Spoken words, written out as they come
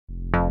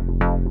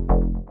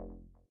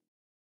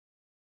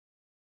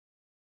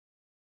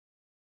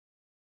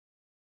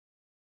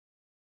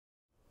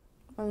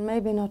Well,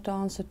 maybe not to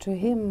answer to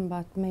him,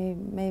 but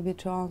maybe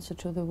to answer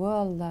to the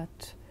world,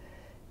 that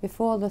if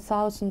all the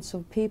thousands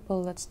of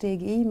people that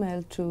Stieg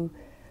emailed to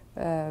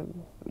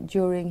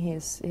during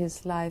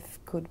his life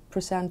could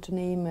present an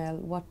email,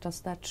 what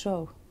does that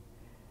show?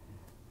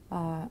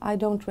 I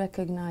don't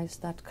recognize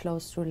that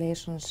close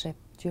relationship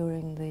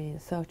during the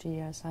 30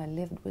 years I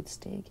lived with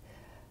Stieg,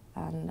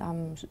 and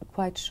I'm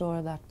quite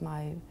sure that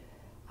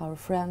our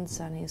friends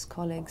and his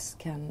colleagues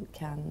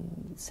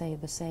can say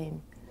the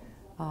same.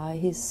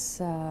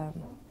 His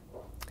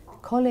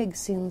colleague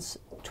since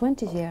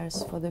 20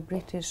 years for the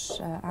British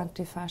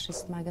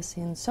anti-fascist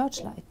magazine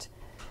Searchlight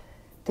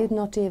did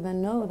not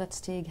even know that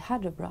Stieg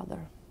had a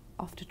brother.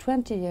 After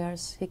 20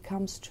 years, he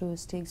comes to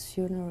Stieg's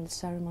funeral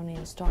ceremony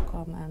in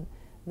Stockholm, and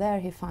there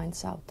he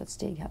finds out that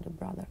Stieg had a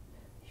brother.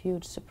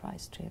 Huge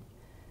surprise to him.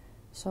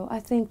 So I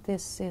think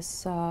this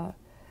is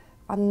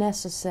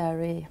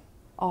unnecessary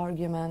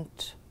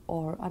argument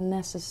or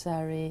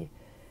unnecessary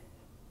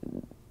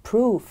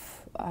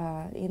proof,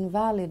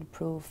 invalid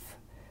proof.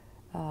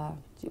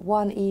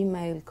 One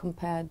email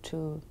compared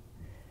to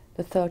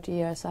the 30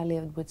 years I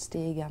lived with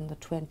Stieg and the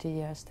 20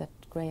 years that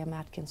Graham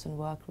Atkinson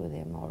worked with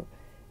him or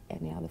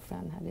any other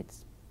friend had.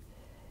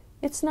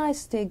 It's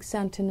nice Stieg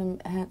sent him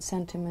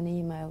an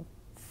email,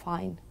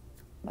 fine,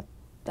 but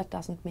that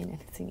doesn't mean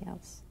anything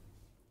else.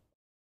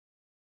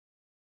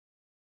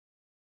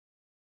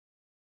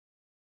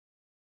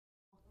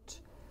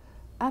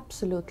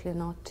 Absolutely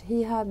not.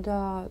 He had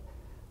a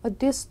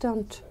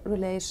distant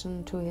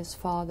relation to his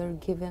father,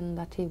 given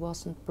that he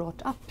wasn't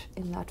brought up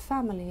in that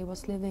family. He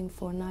was living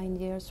for 9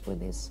 years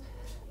with his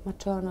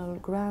maternal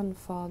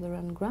grandfather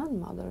and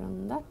grandmother,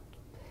 and that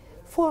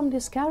formed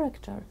his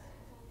character.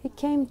 He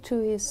came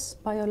to his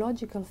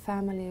biological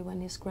family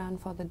when his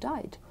grandfather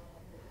died.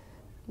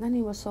 Then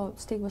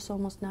Stieg was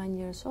almost 9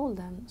 years old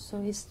then,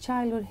 so his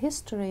childhood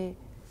history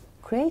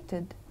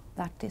created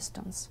that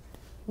distance.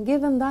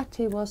 Given that,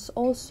 he was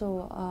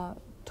also a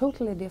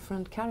totally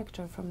different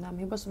character from them.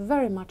 He was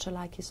very much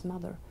like his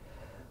mother,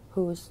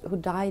 who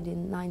died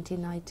in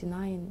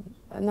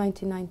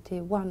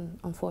 1991,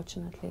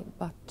 unfortunately.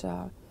 But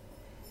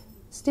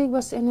Stieg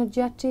was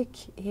energetic,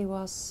 he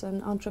was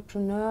an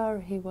entrepreneur,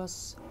 he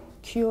was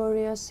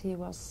curious, he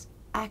was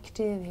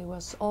active, he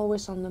was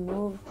always on the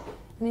move.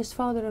 And his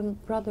father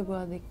and brother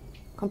were the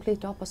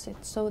complete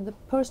opposite, so the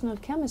personal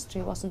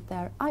chemistry wasn't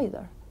there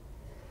either.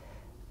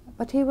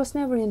 But he was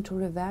never into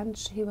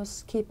revenge. He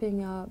was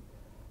keeping a,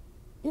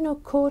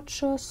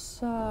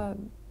 courteous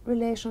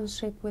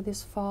relationship with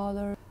his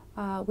father.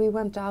 We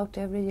went out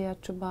every year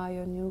to buy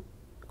a new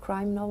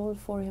crime novel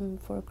for him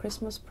for a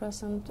Christmas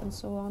present and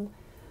so on.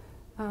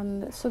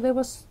 And so there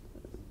was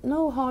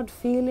no hard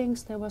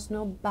feelings, there was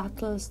no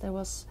battles, there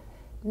was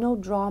no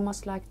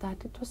dramas like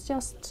that. It was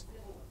just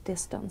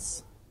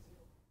distance.